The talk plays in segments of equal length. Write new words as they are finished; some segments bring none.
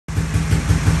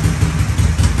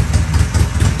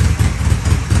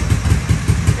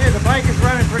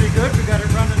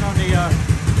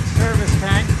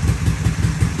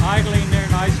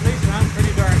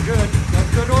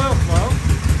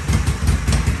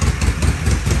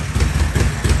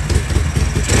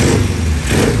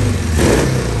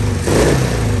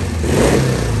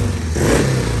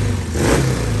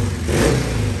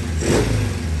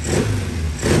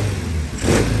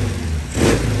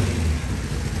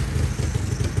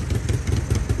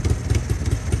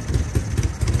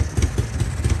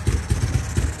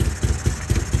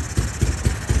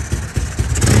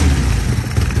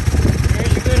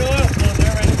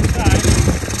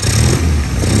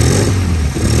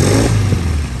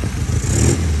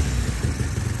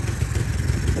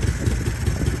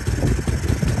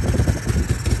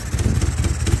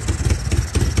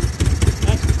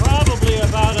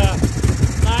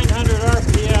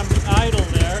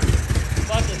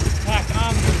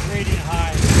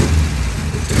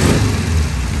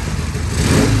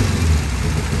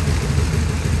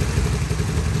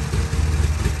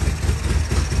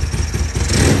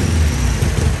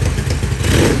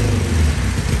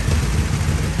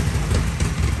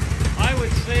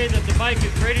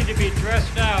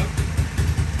stressed out,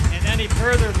 and any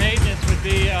further maintenance would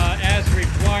be as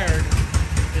required.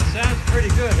 It sounds pretty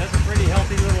good. That's a pretty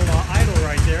healthy little idle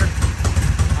right there.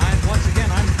 Once again,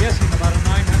 I'm guessing about a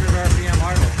 900